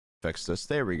fix this.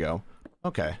 There we go.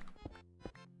 Okay.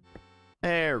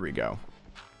 There we go.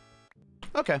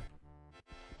 Okay.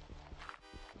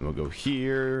 We'll go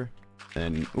here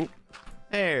and oop,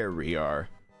 there we are.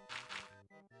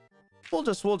 We'll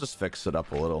just fix it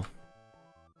up a little.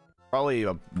 Probably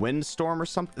a windstorm or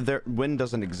something. There, wind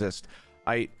doesn't exist.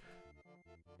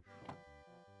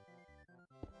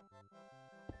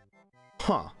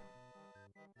 Huh.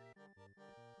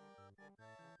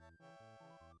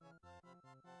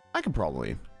 I could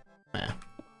probably.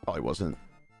 Probably wasn't.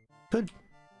 Could.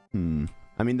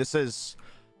 I mean, this is.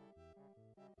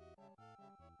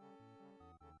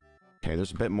 Okay,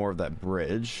 there's a bit more of that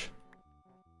bridge.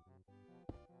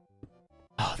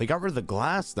 Oh, they got rid of the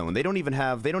glass though, and they don't even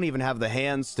have the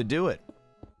hands to do it.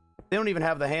 They don't even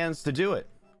have the hands to do it.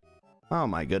 Oh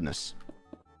my goodness.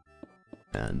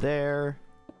 And there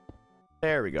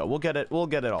we go. We'll get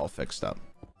it all fixed up.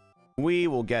 We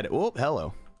will get it. Oh,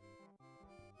 hello.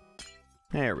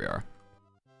 There we are.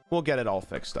 We'll get it all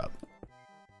fixed up.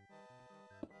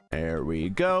 There we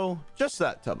go. Just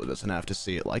that Tubbo doesn't have to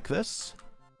see it like this.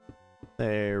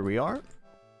 There we are.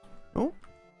 Oh.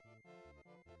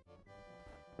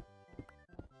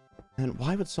 And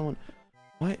why would someone...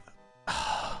 Why?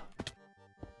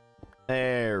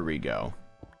 There we go.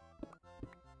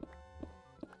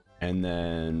 And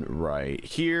then right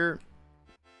here.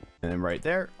 And then right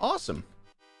there. Awesome.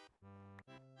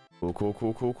 Cool, cool,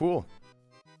 cool, cool, cool.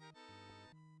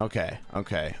 Okay,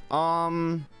 okay.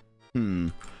 Probably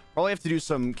have to do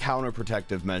some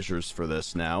counter-protective measures for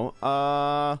this now.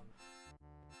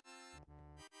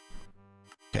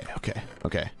 Okay, okay,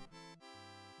 okay.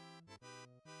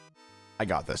 I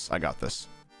got this. I got this.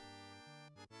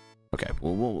 Okay,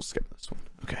 we'll skip this one.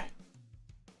 Okay.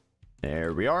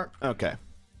 There we are. Okay.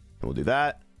 We'll do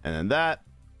that, and then that.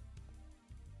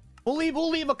 We'll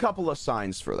leave a couple of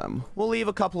signs for them. We'll leave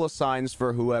a couple of signs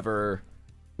for whoever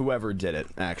did it,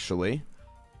 actually.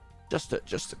 Just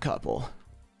a couple.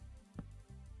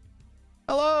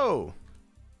 Hello!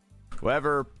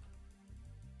 Whoever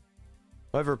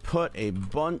put a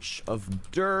bunch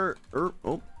of dirt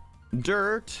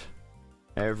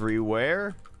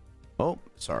everywhere. Oh,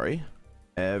 sorry.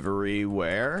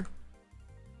 Everywhere.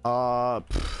 Don't!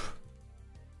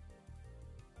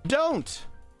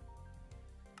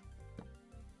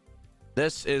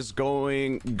 This is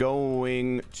going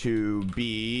to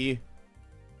be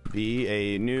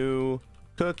a new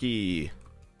cookie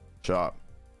shop.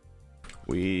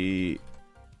 We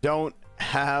don't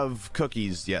have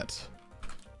cookies yet.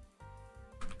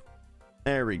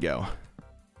 There we go.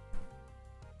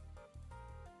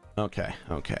 Okay,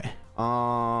 okay.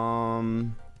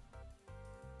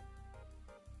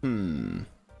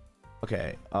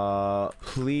 Okay,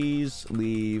 please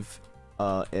leave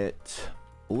it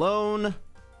alone.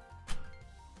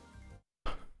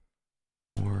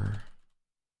 Or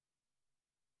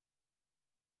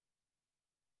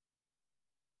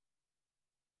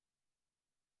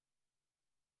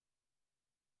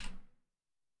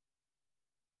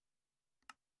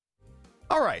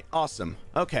all right, awesome.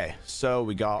 Okay, so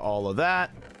we got all of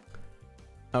that.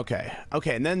 Okay,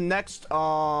 okay, and then next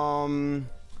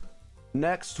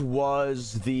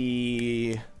was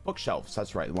the bookshelves.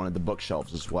 That's right, one of the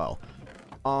bookshelves as well.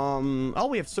 Oh,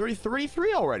 we have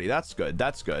 33 already. That's good.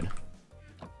 That's good.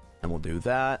 And we'll do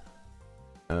that.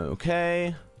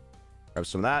 Okay. Grab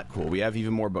some of that. Cool. We have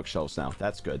even more bookshelves now.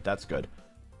 That's good. That's good.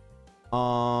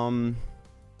 All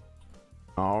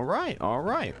right. All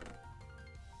right.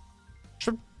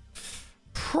 Should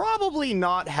probably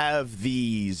not have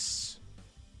these.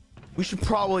 We should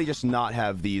probably just not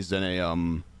have these in a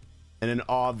in an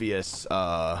obvious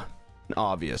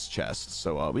chest.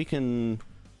 So we can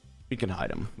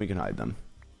hide them. We can hide them.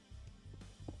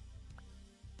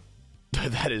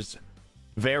 That is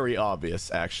very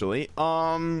obvious, actually.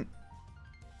 Oh,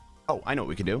 I know what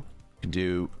we can do. We can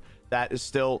do that. Is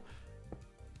still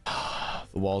the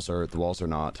walls are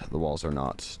not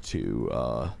too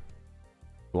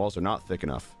the walls are not thick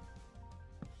enough.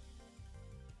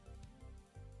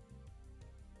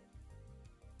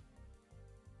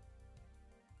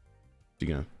 You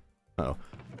gonna? Oh,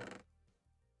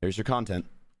 there's your content.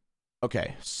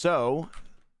 Okay, so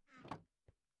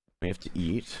we have to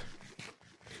eat.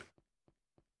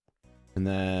 And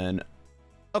then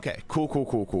okay,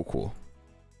 cool.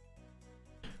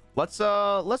 Let's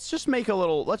just make a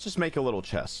little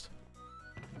chest.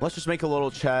 Let's just make a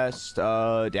little chest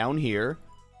down here.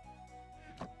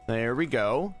 There we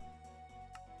go.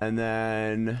 And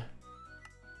then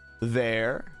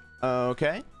there.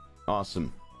 Okay.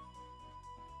 Awesome.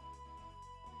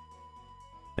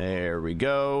 There we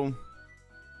go.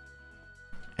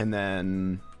 And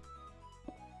then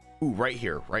Ooh, right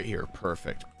here, right here.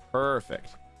 Perfect.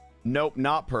 Perfect. Nope,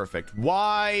 not perfect.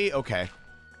 Why? Okay.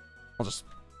 I'll just...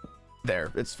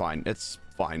 There. It's fine. It's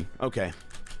fine. Okay.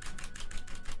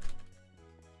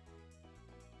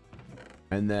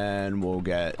 And then we'll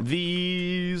get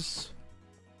these.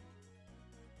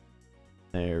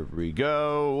 There we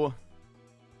go.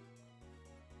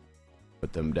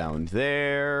 Put them down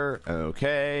there.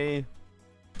 Okay.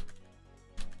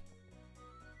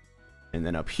 And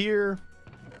then up here,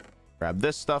 grab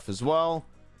this stuff as well.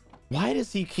 Why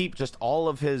does he keep just all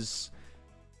of his...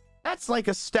 That's like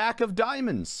a stack of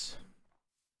diamonds.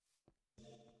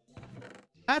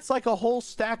 That's like a whole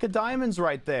stack of diamonds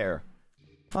right there.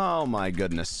 Oh my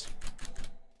goodness.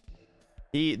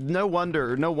 No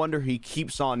wonder he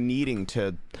keeps on needing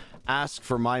to ask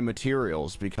for my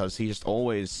materials, because he just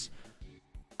always...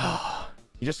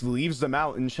 he just leaves them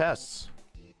out in chests.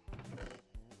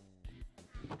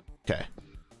 Okay.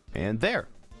 And there.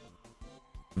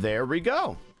 There we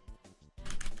go.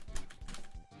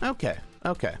 Okay.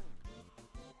 Okay.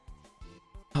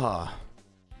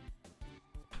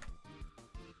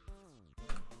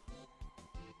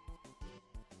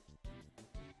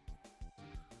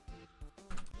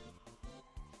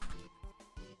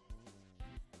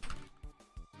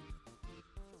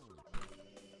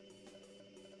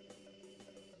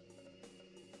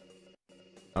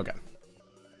 Okay.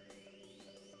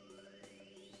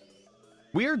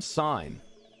 Weird sign.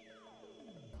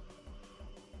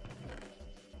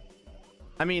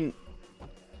 I mean,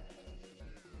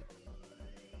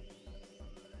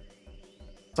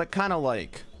 it's like kind of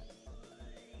like,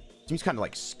 seems kind of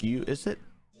like skew. Is it?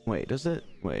 Wait, does it?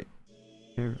 Wait.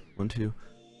 Here, 1, 2.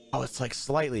 Oh, it's like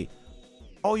slightly.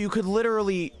 Oh, you could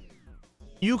literally,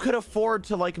 you could afford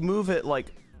to like move it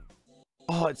like,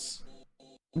 oh, it's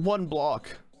 1 block.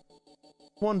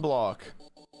 1 block.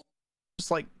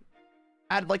 Just like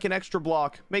add like an extra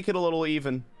block. Make it a little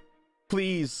even.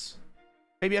 Please.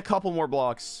 Maybe a couple more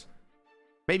blocks.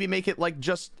 Maybe make it like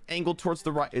just angled towards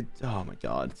the right. Oh my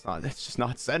god. It's just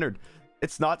not centered.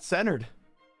 It's not centered.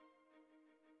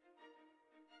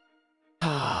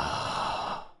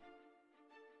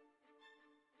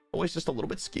 Always just a little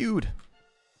bit skewed.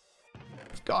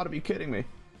 You've got to be kidding me.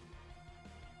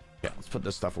 Yeah, let's put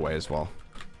this stuff away as well.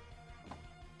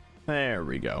 There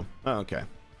we go. Okay.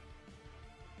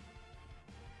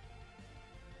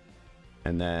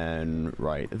 And then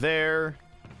right there.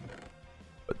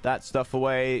 Put that stuff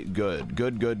away. Good,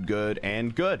 good, good, good,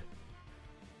 and good.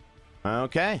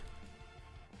 Okay.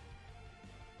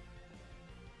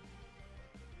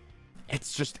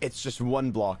 It's just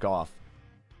 1 block off.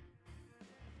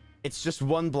 It's just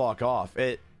 1 block off.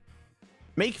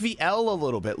 Make the L a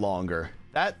little bit longer.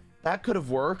 That could have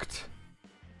worked.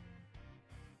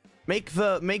 Make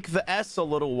the S a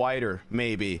little wider,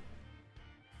 maybe.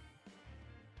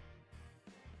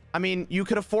 I mean, you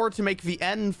could afford to make the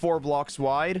N 4 blocks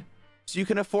wide, so you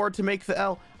can afford to make the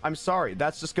L. I'm sorry,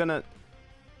 that's just gonna...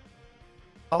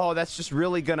 Oh, that's just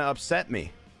really gonna upset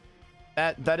me.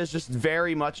 That is just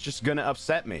very much just gonna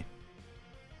upset me.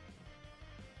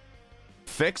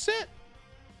 Fix it?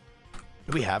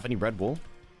 Do we have any red wool?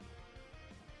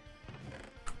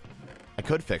 I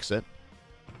could fix it.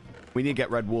 We need to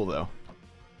get red wool, though.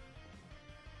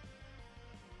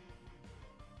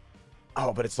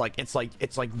 Oh, but it's like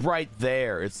right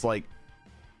there. It's like,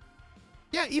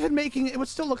 yeah, even making it would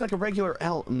still look like a regular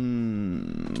L.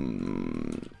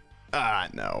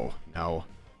 No.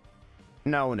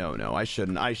 I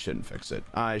shouldn't fix it.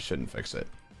 I shouldn't fix it.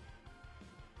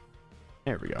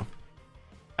 There we go.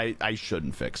 I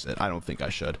shouldn't fix it. I don't think I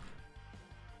should.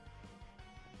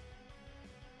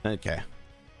 Okay.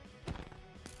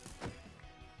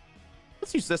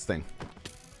 Let's use this thing.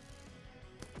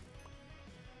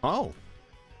 Oh.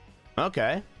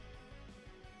 Okay.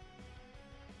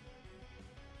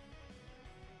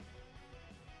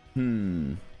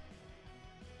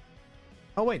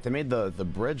 Oh wait, they made the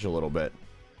bridge a little bit.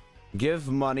 Give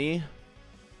money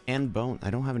and bone. I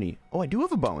don't have any. Oh, I do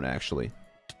have a bone actually.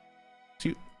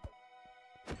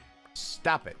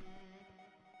 Stop it.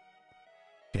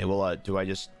 Okay, well, do I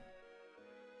just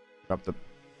drop the...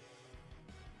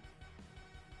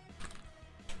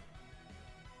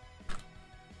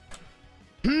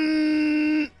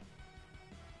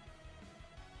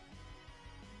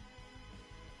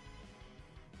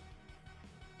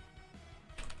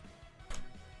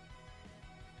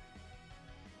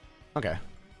 Okay.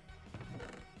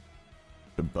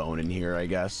 Put a bone in here, I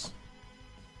guess.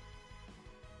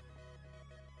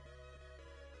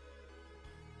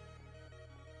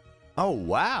 Oh,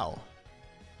 wow.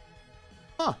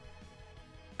 Huh.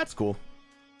 That's cool.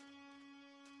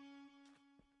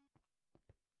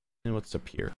 And what's up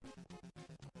here?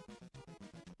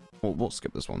 We'll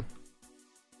skip this one.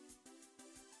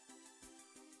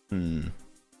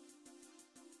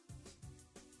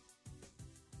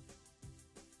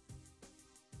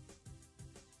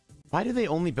 Why do they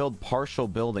only build partial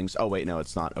buildings? Oh, wait, no,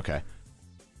 it's not. Okay.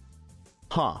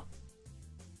 Huh.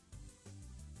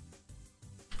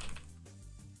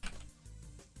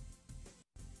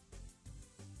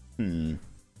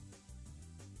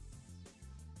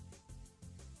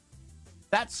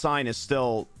 That sign is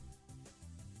still...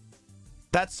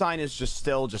 That sign is just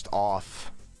still just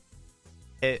off.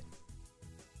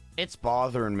 It's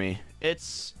bothering me.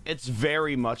 It's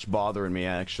very much bothering me,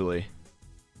 actually.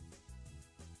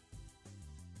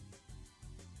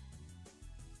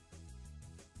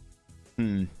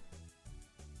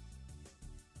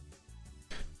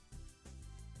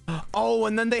 Oh,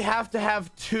 and then they have to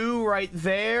have two right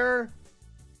there.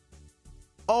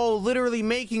 Oh, literally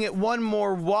making it one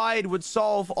more wide would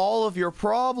solve all of your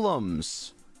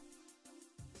problems.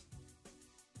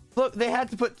 Look, they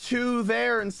had to put two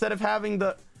there instead of having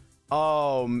the...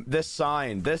 Oh, this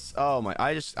sign. This... Oh, my...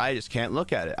 I just can't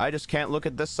look at it. I just can't look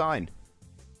at this sign.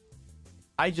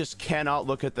 I just cannot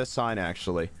look at this sign,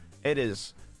 actually. It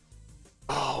is...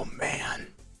 Oh, man.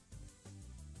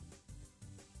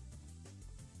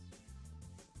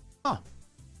 Huh.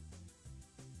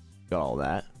 Got all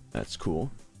that. That's cool.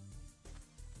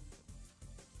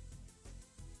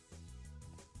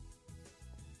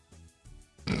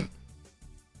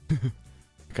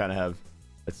 Kind of have...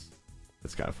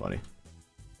 That's kind of funny.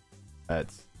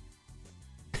 That's...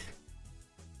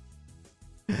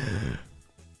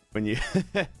 When you...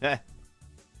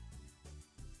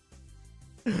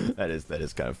 that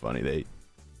is kind of funny.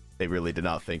 They really did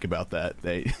not think about that.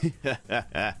 They...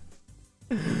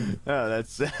 Oh,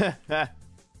 that's...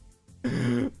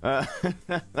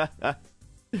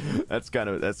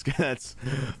 that's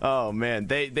oh man,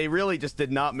 they really just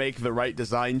did not make the right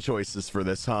design choices for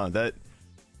this, huh?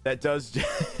 That does...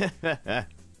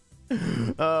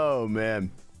 Oh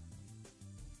man,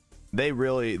 they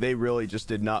really just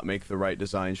did not make the right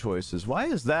design choices. Why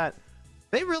is that?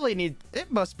 They really need...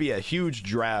 It must be a huge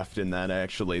draft in that,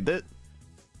 actually. That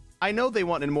I know they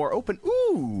wanted more open...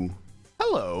 Ooh,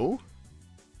 hello.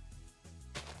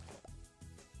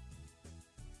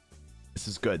 This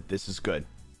is good. This is good.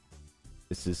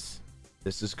 This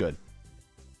is good.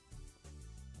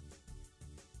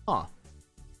 Huh.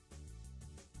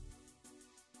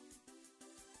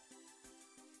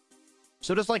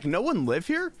 So does like no one live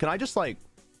here? Can I just like...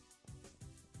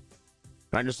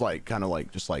 Can I just like kind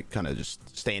of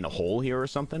just stay in a hole here or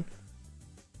something?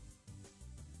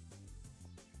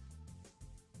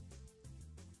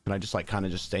 Can I just like kind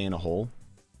of just stay in a hole?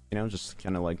 You know, just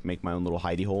kind of like make my own little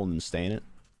hidey hole and stay in it?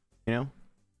 You know?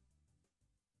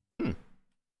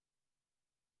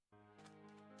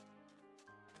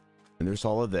 And there's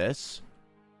all of this.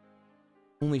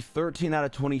 Only 13 out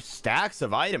of 20 stacks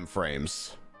of item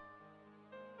frames.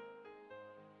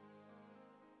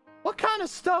 What kind of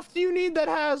stuff do you need that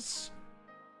has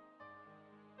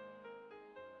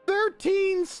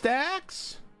 13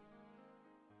 stacks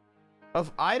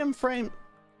of item frame?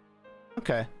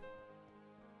 Okay.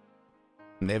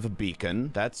 And they have a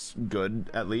beacon. That's good,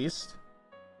 at least.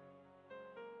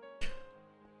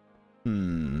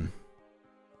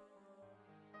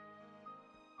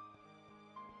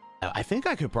 I think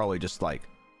I could probably just like...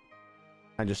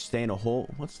 I just stay in a hole.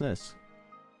 What's this?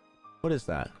 What is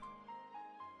that?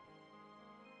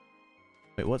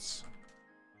 Wait, what's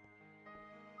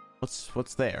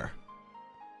there?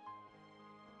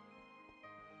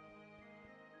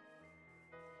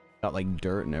 Got like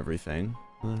dirt and everything.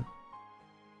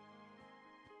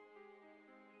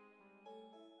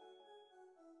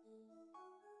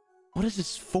 What is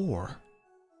this for?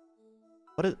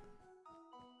 What is...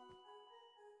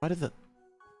 Why did the...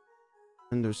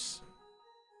 And there's...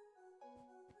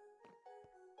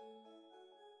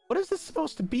 What is this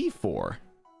supposed to be for?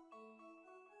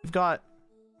 We've got...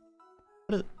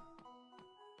 What is...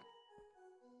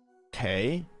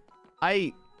 Okay.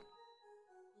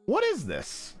 What is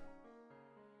this?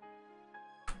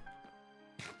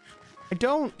 I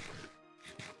don't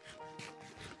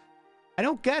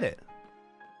get it.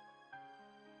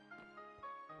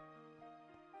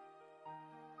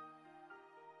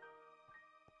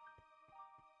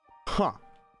 Huh.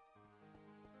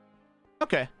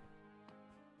 Okay.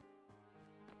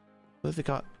 What have they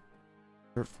got?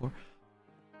 Third floor.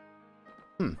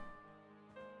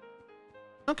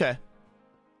 Okay.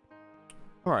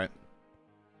 All right.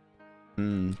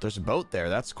 There's a boat there.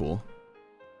 That's cool.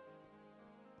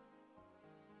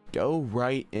 Go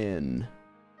right in.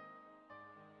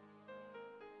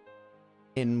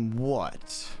 In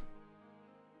what?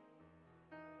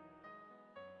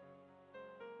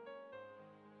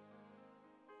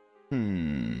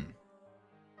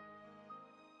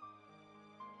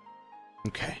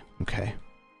 Okay, okay.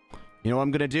 You know what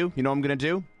I'm gonna do? You know what I'm gonna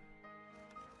do?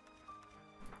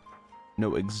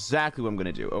 Know exactly what I'm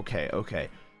gonna do. Okay, okay.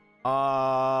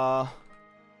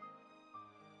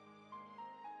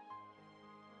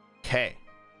 Okay.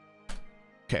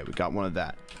 Okay, we got one of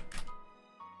that.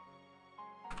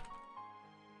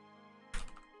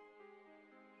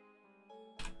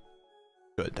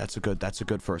 Good. That's a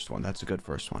good first one. That's a good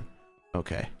first one.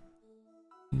 Okay.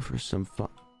 For some fun.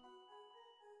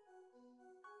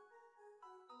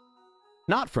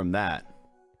 Not from that.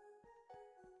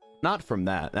 Not from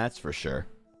that, that's for sure.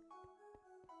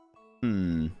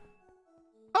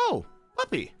 Oh,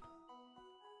 puppy.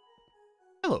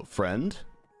 Hello, friend.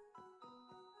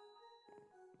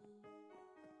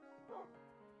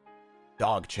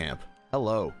 Dog champ.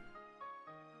 Hello.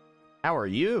 How are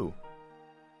you?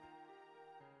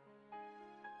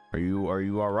 Are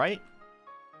you all right?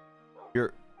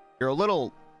 You're a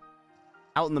little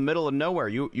out in the middle of nowhere.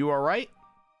 You all right?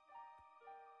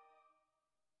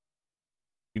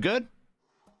 You good?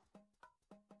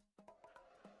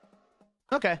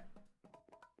 Okay.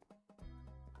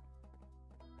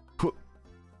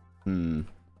 And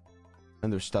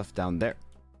there's stuff down there.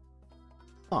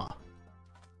 Huh.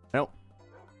 Nope.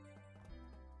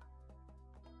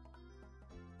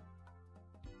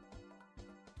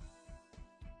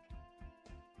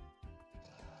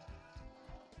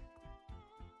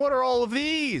 What are all of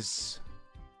these?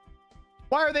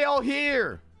 Why are they all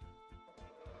here?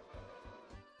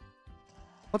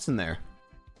 What's in there?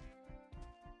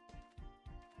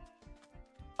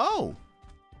 Oh.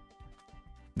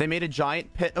 They made a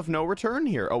giant pit of no return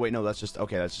here. Oh, wait, no, that's just...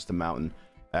 Okay, that's just a mountain,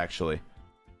 actually.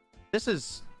 This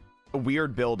is a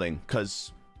weird building,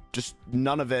 because just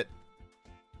none of it...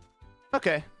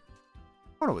 Okay. I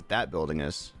don't know what that building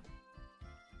is.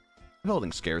 The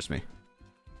building scares me.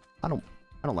 I don't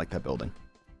like that building.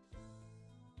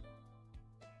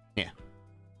 Yeah.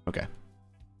 Okay.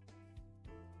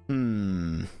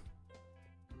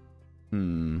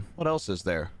 What else is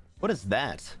there? What is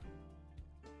that?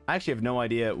 I actually have no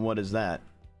idea what is that.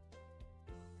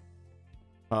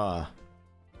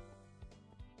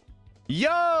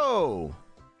 Yo!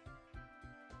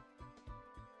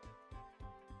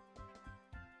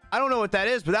 I don't know what that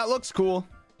is, but that looks cool.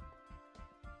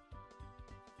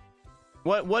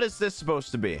 What is this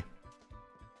supposed to be?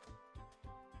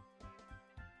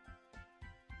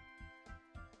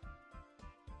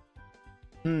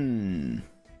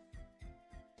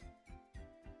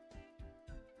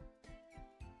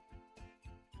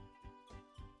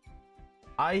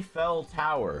 Eiffel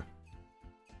Tower.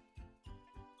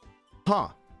 Huh.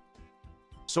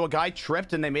 So a guy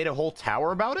tripped and they made a whole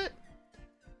tower about it?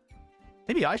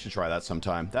 Maybe I should try that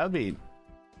sometime. That'd be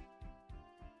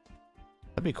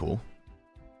cool.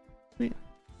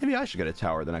 Maybe I should get a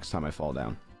tower the next time I fall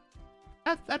down.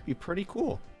 That'd be pretty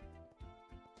cool.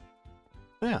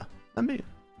 Yeah.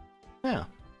 Yeah.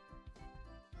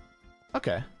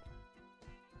 Okay.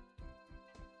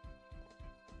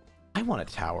 I want a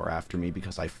tower after me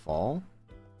because I fall.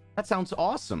 That sounds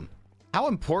awesome. How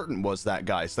important was that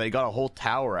guy? So they got a whole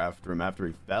tower after him after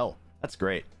he fell. That's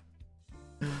great.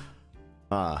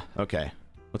 Okay.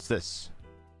 What's this?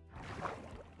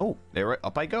 Oh, there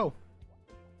up I go.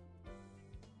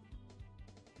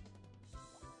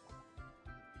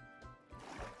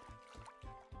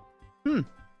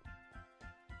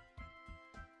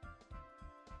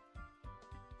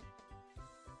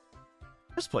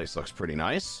 This place looks pretty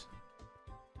nice.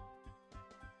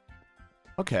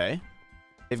 Okay.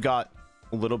 They've got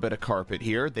a little bit of carpet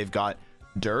here. They've got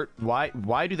dirt.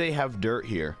 Why do they have dirt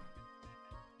here?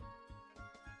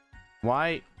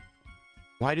 Why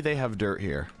do they have dirt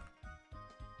here?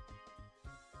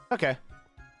 Okay.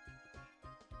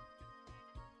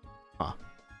 Huh.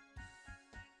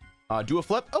 Do a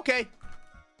flip? Okay.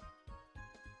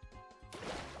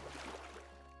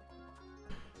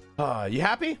 You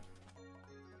happy?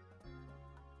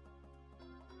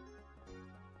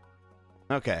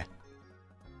 Okay.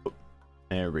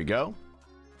 There we go.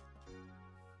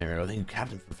 There we go. Thank you,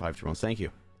 Captain, for 5 trials. Thank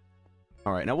you.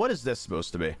 All right. Now, what is this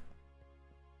supposed to be?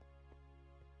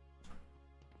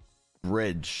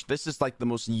 Bridge. This is like the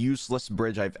most useless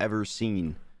bridge I've ever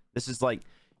seen. This is like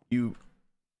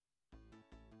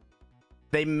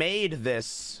they made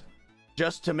this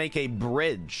just to make a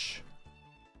bridge.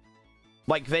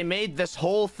 Like they made this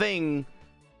whole thing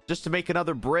just to make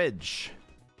another bridge.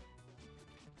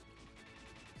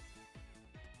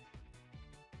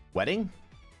 Wedding?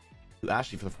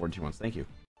 Ashley for the 42 months. Thank you.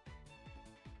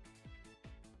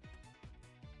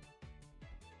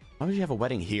 Why would you have a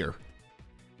wedding here?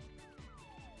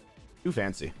 Too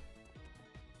fancy.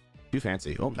 Too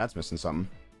fancy. Oh, that's missing something.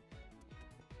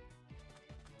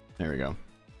 There we go.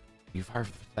 You fire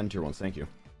for the 10 tier ones. Thank you.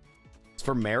 It's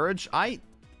for marriage.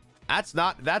 That's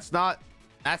not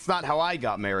how I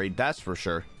got married. That's for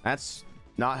sure. That's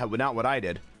not what I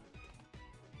did.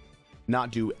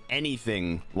 Not do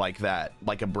anything like that.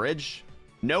 Like a bridge.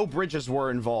 No bridges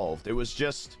were involved. It was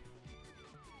just.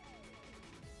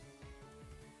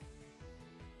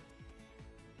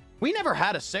 We never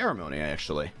had a ceremony,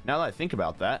 actually. Now that I think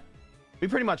about that. We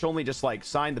pretty much only just, like,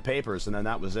 signed the papers, and then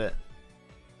that was it.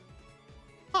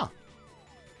 Huh.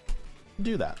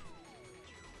 Do that.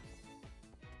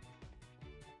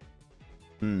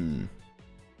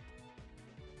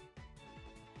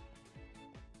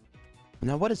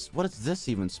 Now, what is this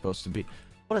even supposed to be?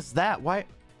 What is that? Why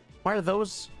are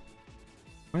those...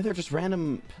 Why are there just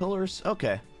random pillars?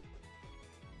 Okay.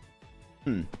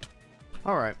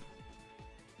 Alright.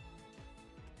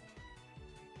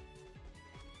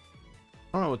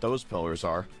 I don't know what those pillars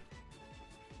are.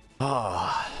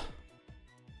 Ah.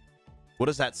 What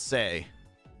does that say?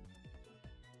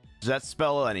 Does that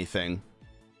spell anything?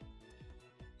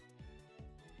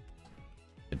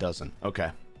 It doesn't. Okay.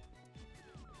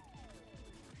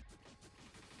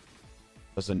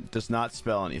 Does not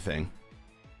spell anything.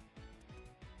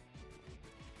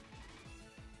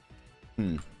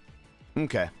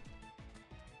 Okay.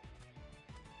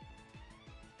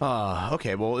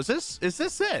 Okay, well, is this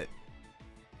it?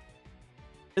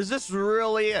 Is this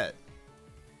really it?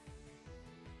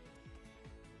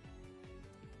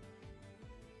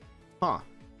 Huh.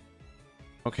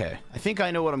 Okay, I think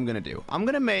I know what I'm gonna do. I'm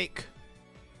gonna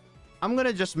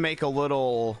just make a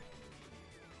little...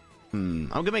 I'm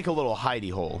gonna make a little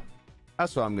hidey hole.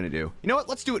 That's what I'm gonna do. You know what?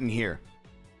 Let's do it in here.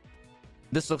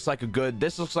 This looks like a good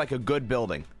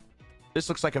building. This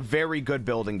looks like a very good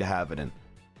building to have it in.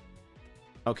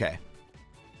 Okay.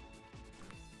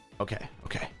 Okay.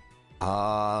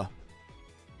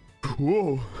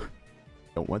 Whoa.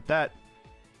 Don't want that.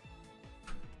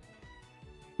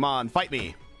 Come on, fight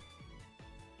me.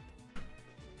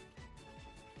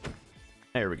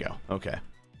 There we go. Okay.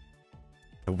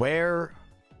 Where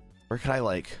could I,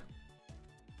 like...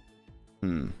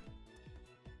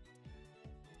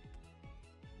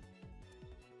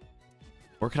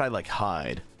 Where could I, like,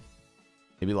 hide?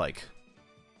 Maybe, like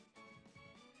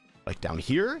down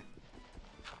here?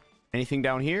 Anything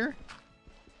down here?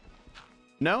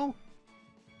 No?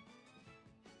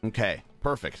 Okay,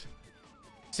 perfect.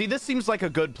 See, this seems like a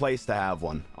good place to have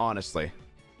one, honestly.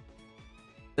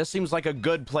 This seems like a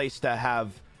good place to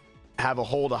have a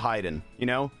hole to hide in, you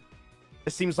know?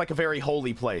 This seems like a very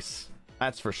holy place.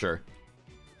 That's for sure.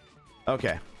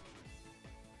 Okay.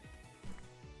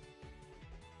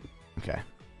 Okay.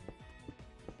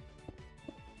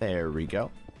 There we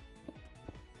go.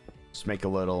 Just make a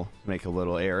little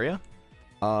area.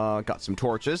 Got some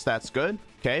torches. That's good.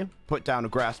 Okay. Put down a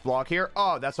grass block here.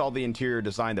 Oh, that's all the interior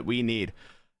design that we need.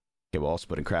 Okay, we'll also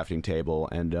put in crafting table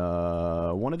and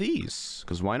one of these,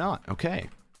 because why not? Okay.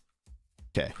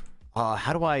 Okay.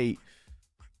 How do I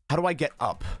get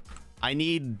up? I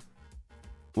need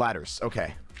ladders.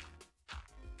 Okay.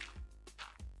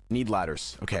 Need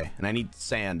ladders. Okay. And I need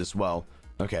sand as well.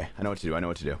 Okay. I know what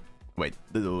to do. Wait,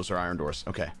 those are iron doors.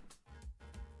 Okay.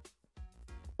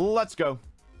 Let's go.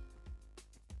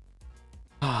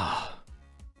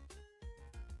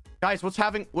 Guys,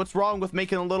 what's wrong with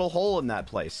making a little hole in that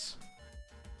place?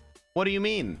 What do you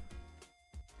mean?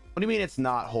 What do you mean it's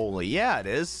not holy? Yeah, it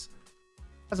is.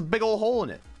 Has a big old hole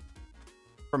in it.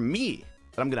 For me,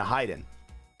 that I'm gonna hide in.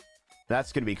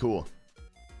 That's gonna be cool.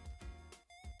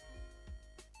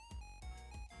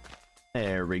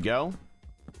 There we go.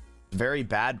 Very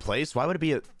bad place. Why would it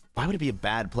be a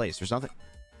bad place? There's nothing.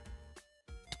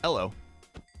 Hello.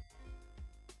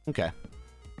 Okay.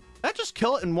 Did that just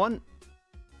kill it in one?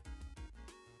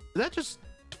 Did that just...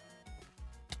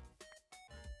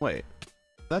 Wait.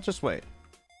 Did that just wait?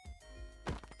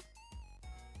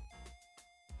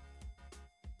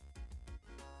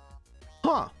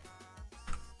 Huh.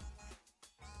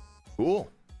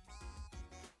 Cool.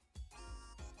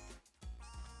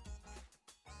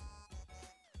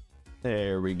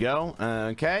 There we go.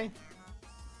 Okay.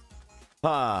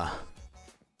 And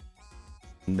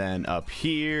then up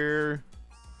here.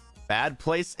 Bad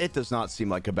place? It does not seem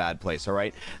like a bad place, all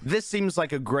right? This seems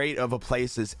like a great of a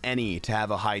place as any to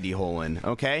have a hidey hole in,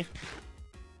 okay?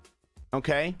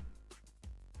 Okay.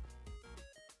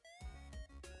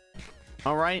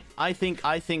 All right. I think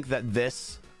that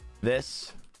this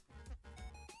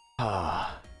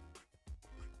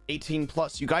 18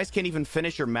 plus. You guys can't even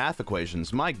finish your math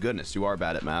equations. My goodness, you are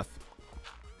bad at math.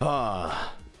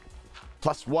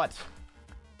 Plus what?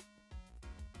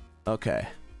 Okay.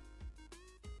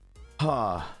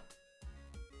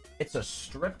 It's a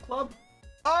strip club?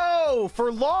 Oh,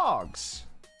 for logs.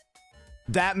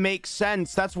 That makes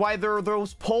sense. That's why there are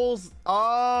those poles.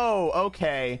 Oh,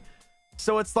 okay.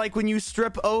 So it's like when you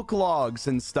strip oak logs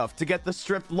and stuff to get the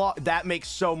stripped log. That makes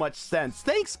so much sense.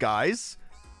 Thanks, guys.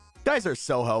 Guys are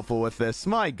so helpful with this.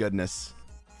 My goodness.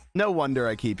 No wonder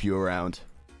I keep you around.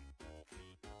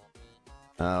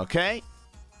 Okay.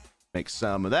 Make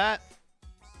some of that.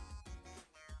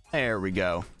 There we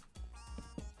go.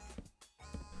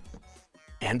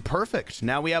 And perfect.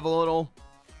 Now we have a little...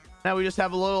 Now we just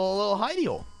have a little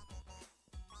hide-deal.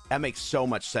 That makes so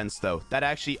much sense, though. That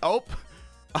actually... Oh!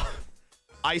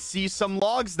 I see some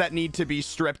logs that need to be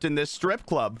stripped in this strip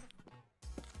club.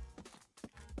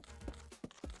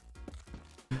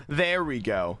 There we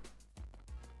go.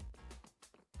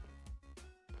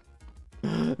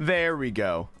 There we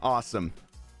go. Awesome.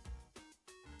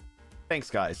 Thanks,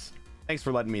 guys. Thanks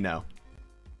for letting me know.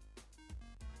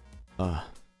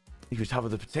 You could top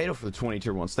of the potato for the 20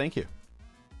 tier ones. Thank you.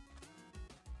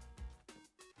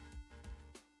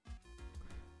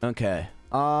 Okay.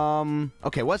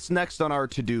 Okay, what's next on our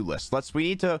to-do list? We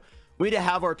need to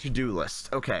have our to-do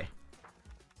list. Okay.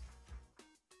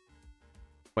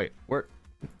 Wait, where'd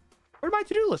my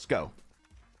to-do list go?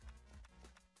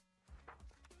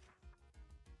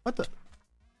 What the?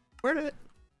 Where did it?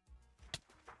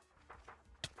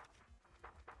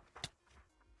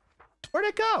 Where'd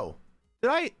it go?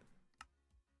 Where'd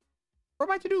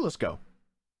my to-do list go?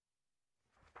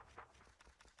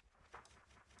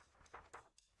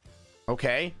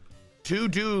 Okay.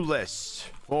 To-do list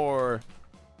for...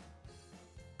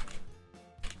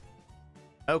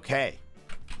 Okay.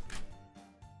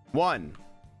 1.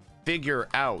 Figure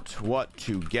out what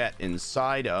to get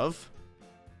inside of.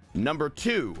 Number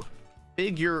 2.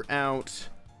 Figure out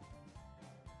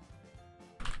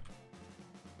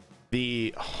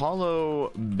the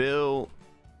hollow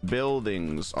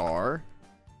buildings are.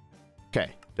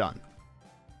 Okay, done.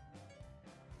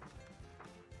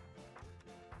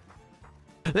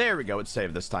 There we go. It's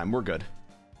saved this time. We're good.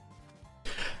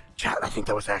 Chat, I think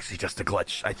that was actually just a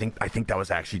glitch. I think that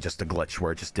was actually just a glitch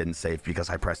where it just didn't save because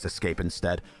I pressed escape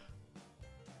instead.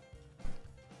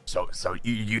 So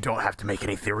you don't have to make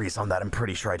any theories on that. I'm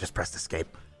pretty sure I just pressed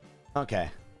escape. Okay.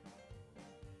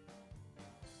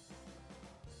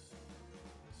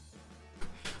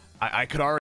 I could already